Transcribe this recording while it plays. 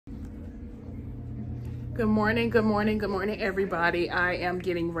Good morning, good morning, good morning, everybody. I am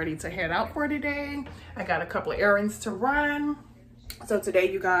getting ready to head out for today. I got a couple of errands to run. So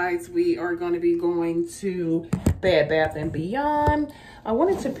today, you guys, we are going to be going to Bed Bath & Beyond. I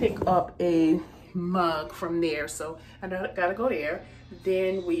wanted to pick up a mug from there, so I gotta go there.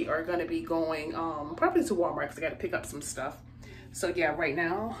 Then we are going to be going probably to Walmart because I got to pick up some stuff. So yeah, right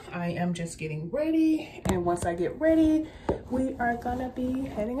now I am just getting ready, and once I get ready, we are gonna be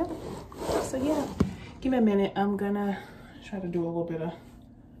heading up. So yeah, give me a minute. I'm gonna try to do a little bit of,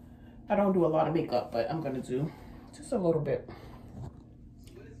 I don't do a lot of makeup, but I'm gonna do just a little bit.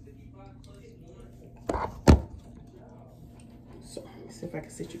 So let me see if I can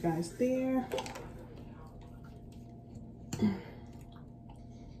sit you guys there.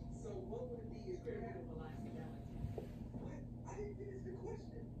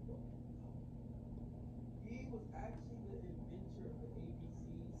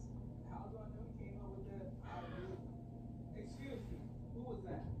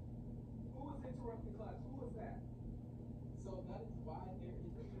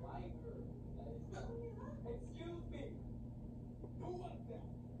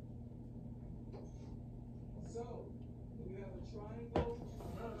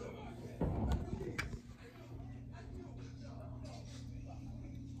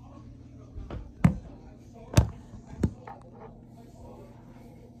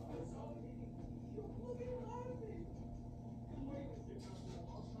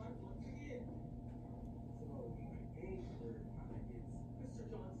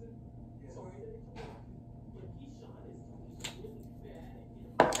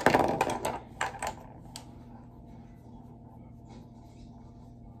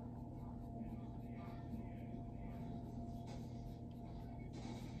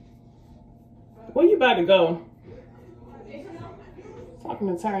 Where you about to go? Talking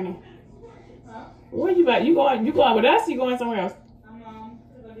to attorney. Huh? Where you about? You going with us? Or you going somewhere else? I'm gonna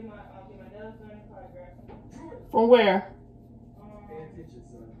do my nails done and polygraph. From where? Pay attention,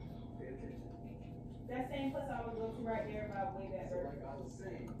 son. Pay attention. That same place I would go to right there about way back there. Like I was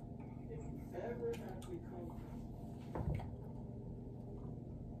saying, if you ever have to come, and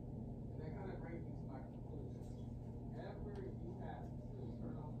that kind of brings me to my conclusion. Ever you have to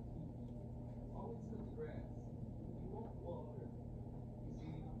turn on the TV, always to the grass. You won't water. You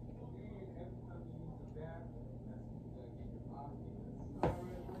see, then every time you use the bathroom, that's when you gotta get your body in.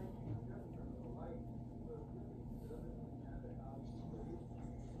 You never turn on the light. So it doesn't really matter how you do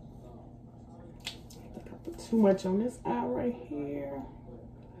it. Too much on this eye right here.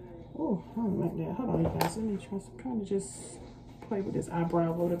 Oh, I don't like that. Hold on, you guys. Let me try. I'm trying to just play with this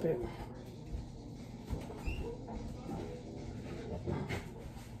eyebrow a little bit.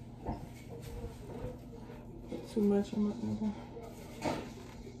 Too much on my eyebrow.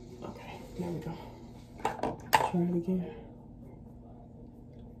 Okay, there we go. Try it again.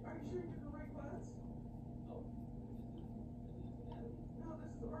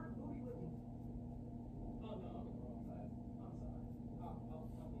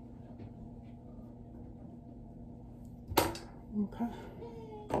 Okay.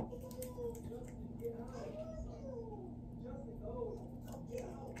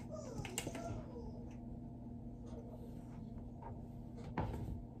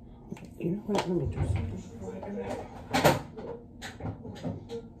 You know what? Let me do something.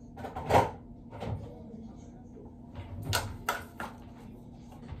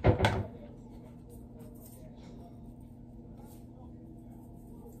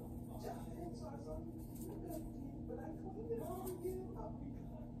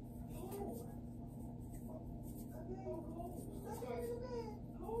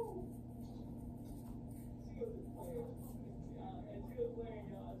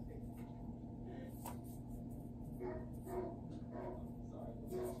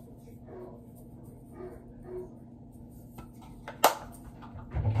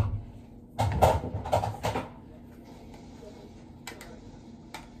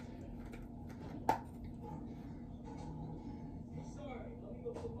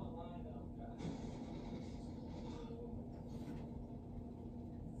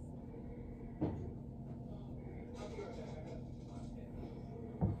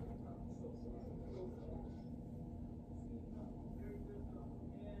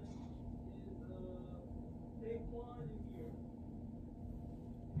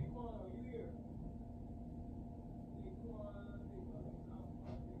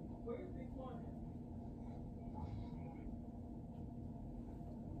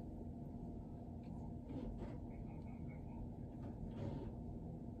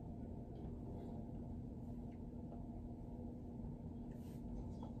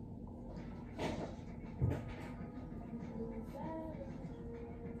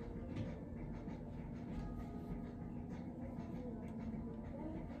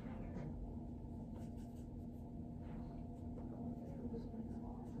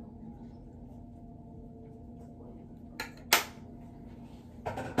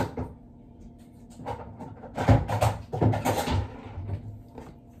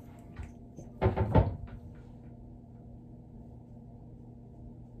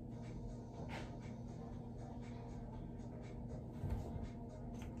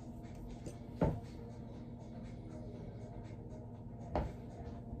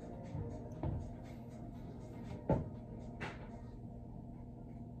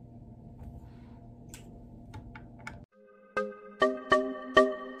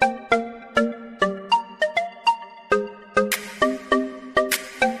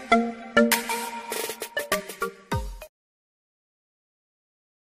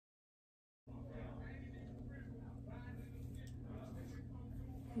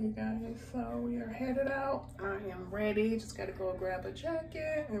 You guys, so we are headed out. I am ready. Just gotta go grab a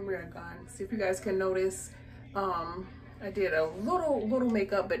jacket and we're gone. See if you guys can notice. I did a little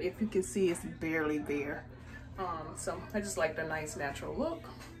makeup, but if you can see, it's barely there. So I just like the nice natural look.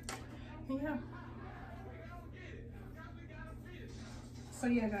 Yeah. So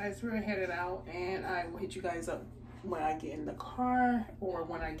yeah, guys, we're headed out, and I will hit you guys up when I get in the car or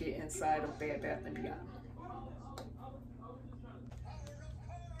when I get inside of Bed Bath & Beyond.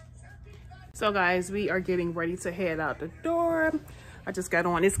 So guys, we are getting ready to head out the door. I just got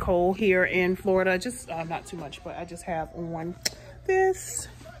on, it's cold here in Florida, just not too much, but I just have on this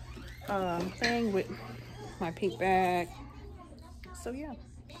thing with my pink bag. So yeah,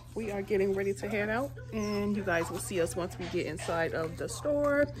 we are getting ready to head out, and you guys will see us once we get inside of the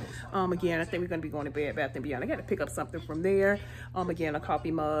store. Again, I think we're gonna be going to Bed Bath & Beyond. I got to pick up something from there. Again, a coffee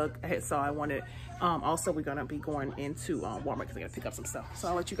mug. I wanted. Also, we're gonna be going into Walmart because I gotta pick up some stuff. So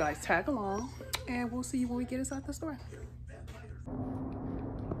I'll let you guys tag along, and we'll see you when we get inside the store.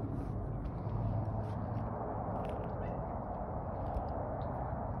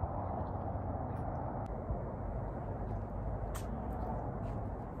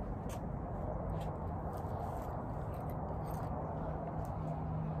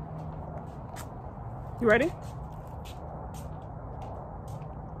 You ready?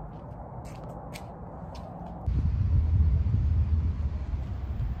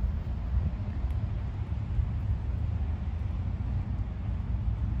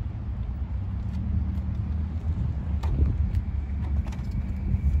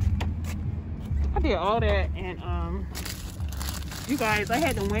 I did all that, and you guys, I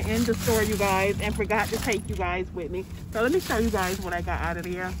had to went in the store, you guys, and forgot to take you guys with me. So let me show you guys what I got out of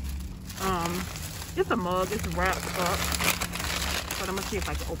there. It's a mug, it's wrapped up, but I'm gonna see if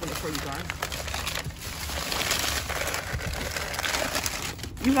I can open it for you guys.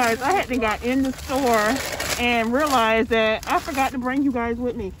 You guys, I hadn't got in the store and realized that I forgot to bring you guys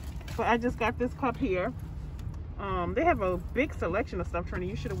with me. But I just got this cup here. They have a big selection of stuff, Trini.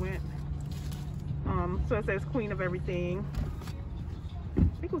 You should have went. So it says Queen of Everything. I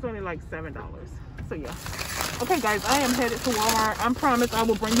think it was only like $7. So yeah. Okay guys, I am headed to Walmart. I promise I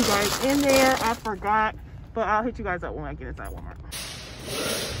will bring you guys in there. I forgot, but I'll hit you guys up when I get inside Walmart.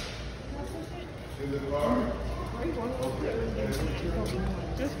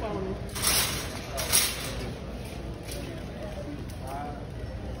 Just follow me.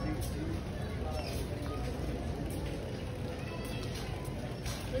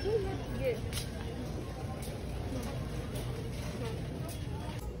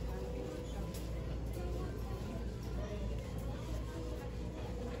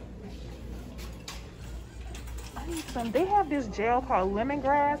 They have this gel called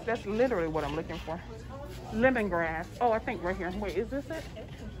lemongrass. That's literally what I'm looking for. Lemongrass. Oh, I think right here. Wait, is this it?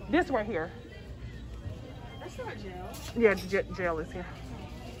 This right here. That's not gel. Yeah, gel is here.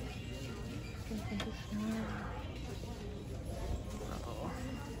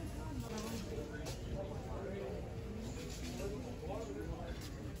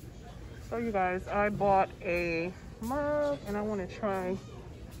 So you guys, I bought a mug and I want to try.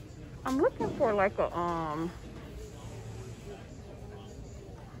 I'm looking for like a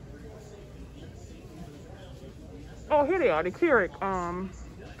oh, here they are, the Keurig.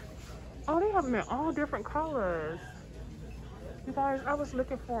 Oh, they have them in all different colors. You guys, I was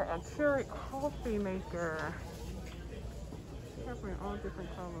looking for a Keurig coffee maker. They have them in all different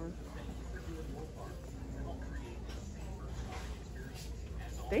colors.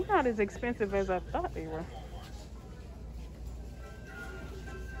 They're not as expensive as I thought they were.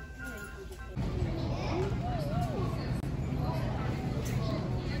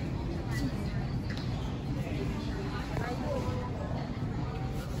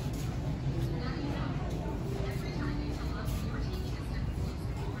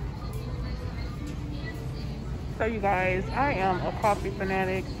 So you guys, I am a coffee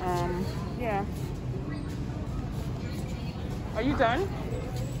fanatic. Yeah. Are you done?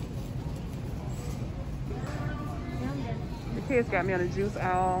 The kids got me on a juice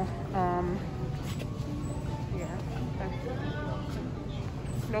aisle. Yeah. Okay.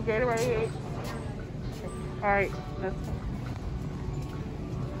 No Gatorade. All right, let's go.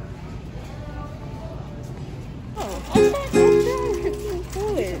 Oh, I'm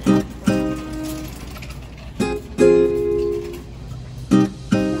good.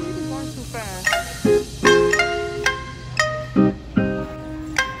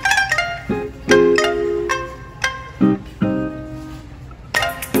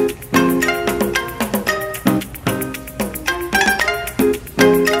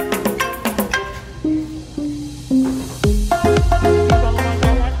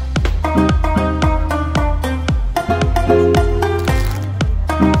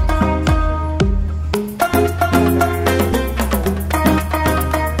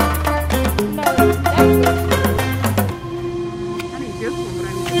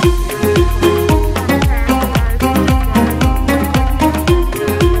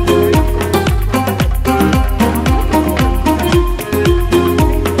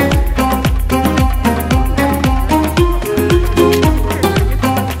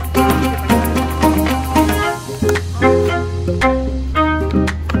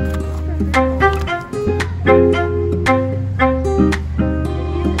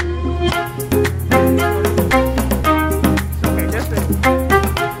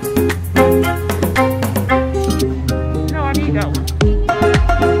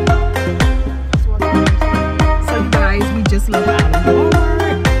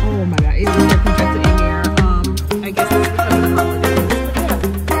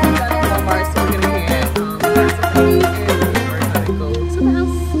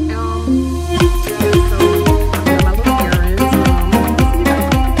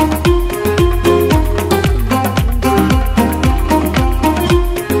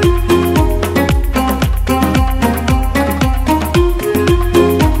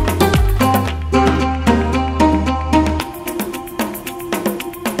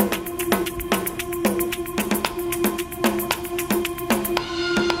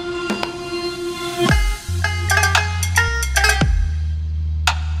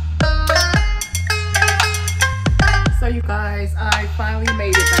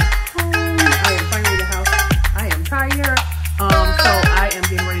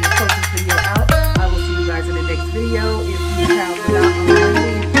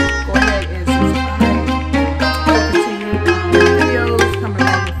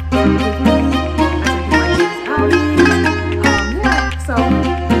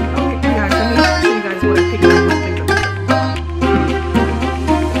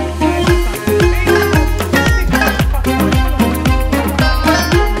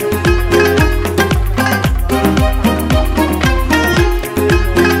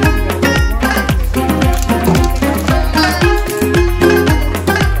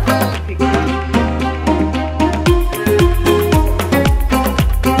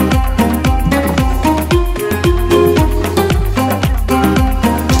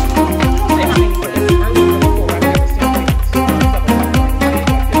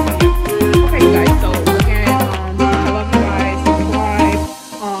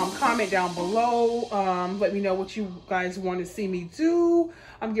 comment down below. Let me know what you guys want to see me do.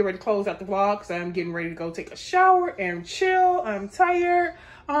 I'm getting ready to close out the vlog because I'm getting ready to go take a shower and chill. I'm tired.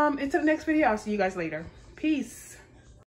 Until the next video, I'll see you guys later. Peace.